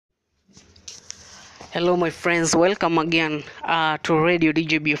Hello, my friends. Welcome again to Radio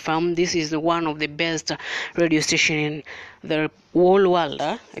DJB FM. This is one of the best radio station in the whole world,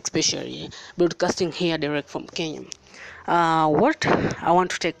 especially broadcasting here direct from Kenya. What I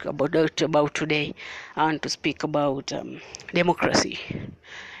want to talk about today, I want to speak about democracy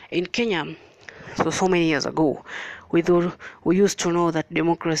in Kenya. So many years ago, we used to know that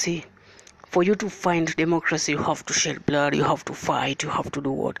democracy. For you to find democracy, you have to shed blood, you have to fight, you have to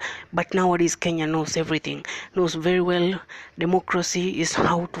do what. But nowadays, Kenya knows everything, knows very well democracy is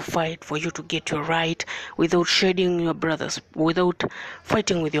how to fight for you to get your right without shedding your brothers, without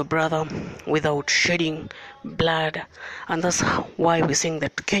fighting with your brother, without shedding blood. And that's why we think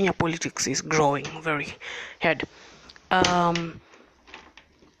that Kenya politics is growing very ahead.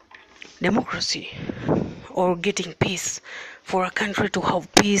 Democracy or getting peace, for a country to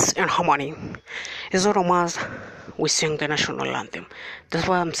have peace and harmony, is not a must. We sing the national anthem. That's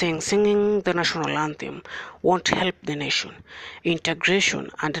why I'm saying singing the national anthem won't help the nation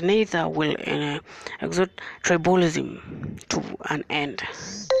integration, and neither will exert tribalism to an end.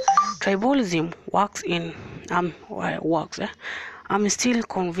 Tribalism works. I'm still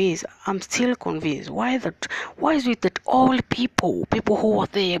convinced. Why is it that all people who were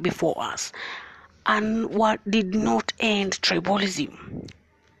there before us and what did not end tribalism?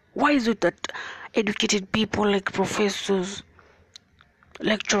 Why is it that educated people like professors,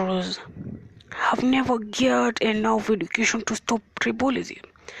 lecturers have never geared enough education to stop tribalism?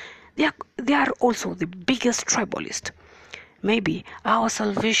 They are also the biggest tribalist. Maybe our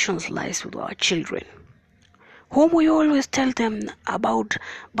salvation lies with our children, whom we always tell them about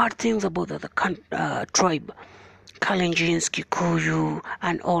bad things about the tribe, Kalenjins, Kikuyu,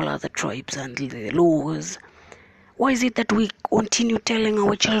 and all other tribes and the laws. Why is it that we continue telling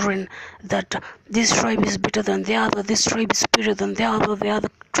our children that this tribe is better than the other, this tribe is better than the other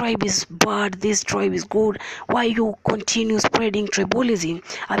tribe is bad, this tribe is good? Why you continue spreading tribalism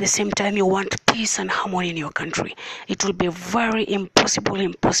at the same time you want peace and harmony in your country? It will be a very impossible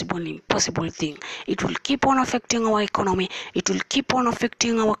thing. It will keep on affecting our economy, it will keep on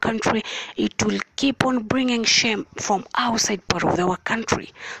affecting our country, it will keep on bringing shame from outside part of our country.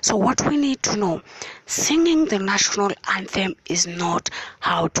 So what we need to know, singing the national anthem is not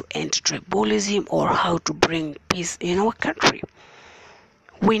how to end tribalism or how to bring peace in our country.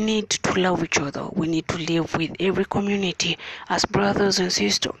 We need to love each other. We need to live with every community as brothers and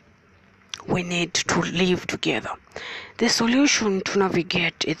sisters. We need to live together. The solution to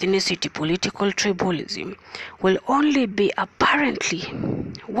navigate ethnicity, political tribalism will only be apparently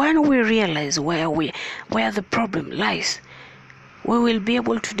when we realize where the problem lies. We will be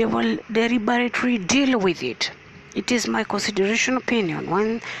able to deliberately deal with it. It is my consideration opinion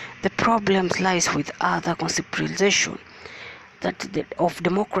when the problem lies with other conceptualization of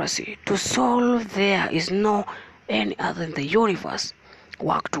democracy. To solve there is no any other in the universe.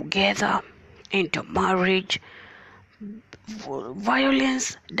 Work together, intermarriage.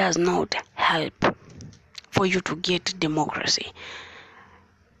 Violence does not help for you to get democracy.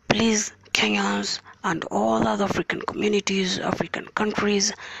 Please, Kenyans and all other African communities, African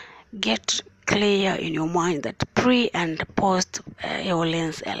countries, get clear in your mind that pre and post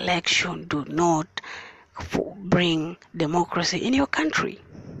violence election do not bring democracy in your country.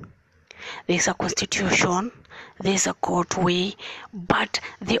 There's a constitution, there's a court way, but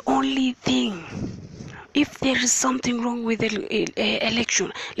the only thing, if there is something wrong with the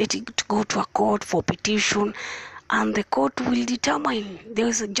election, let it go to a court for petition, and the court will determine there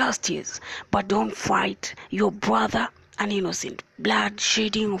is a justice. But don't fight your brother, an innocent blood,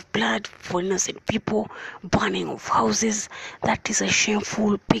 shedding of blood for innocent people, burning of houses. That is a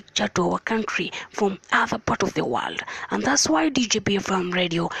shameful picture to our country from other part of the world. And that's why DJBFM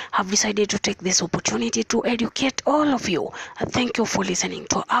Radio have decided to take this opportunity to educate all of you. Thank you for listening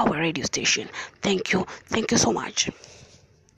to our radio station. Thank you so much.